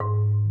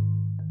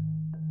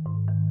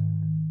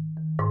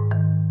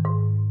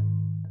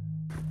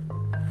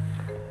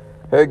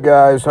Hey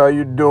guys, how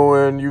you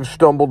doing? You've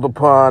stumbled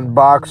upon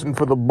Boxing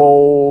for the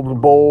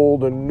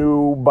Bold and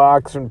new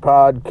boxing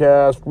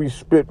podcast. We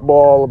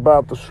spitball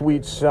about the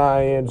sweet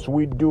science.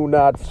 We do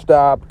not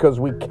stop because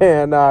we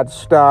cannot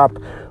stop.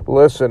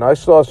 Listen, I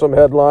saw some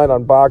headline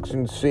on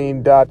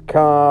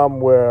BoxingScene.com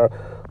where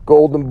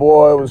Golden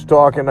Boy was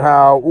talking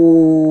how,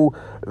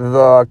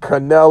 the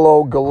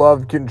Canelo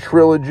Golovkin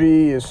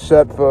trilogy is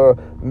set for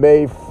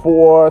May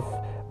 4th.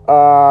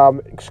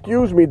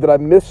 Excuse me, did I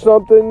miss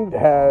something?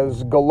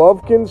 Has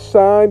Golovkin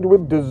signed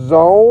with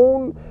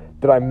DAZN?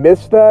 Did I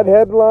miss that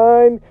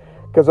headline?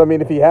 Because,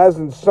 if he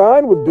hasn't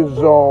signed with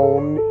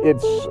DAZN,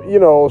 it's,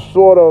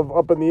 sort of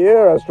up in the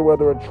air as to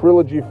whether a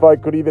trilogy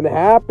fight could even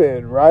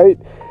happen, right?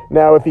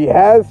 Now, if he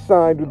has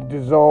signed with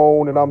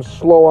DAZN and I'm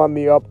slow on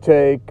the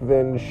uptake,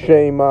 then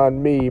shame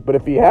on me. But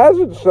if he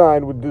hasn't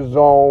signed with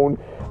DAZN,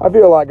 I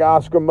feel like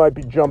Oscar might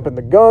be jumping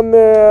the gun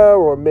there,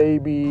 or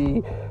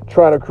maybe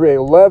trying to create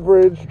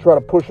leverage, try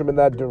to push him in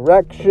that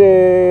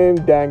direction,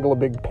 dangle a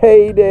big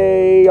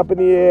payday up in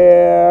the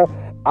air.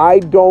 I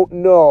don't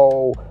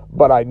know,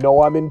 but I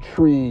know I'm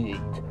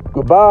intrigued.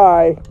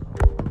 Goodbye.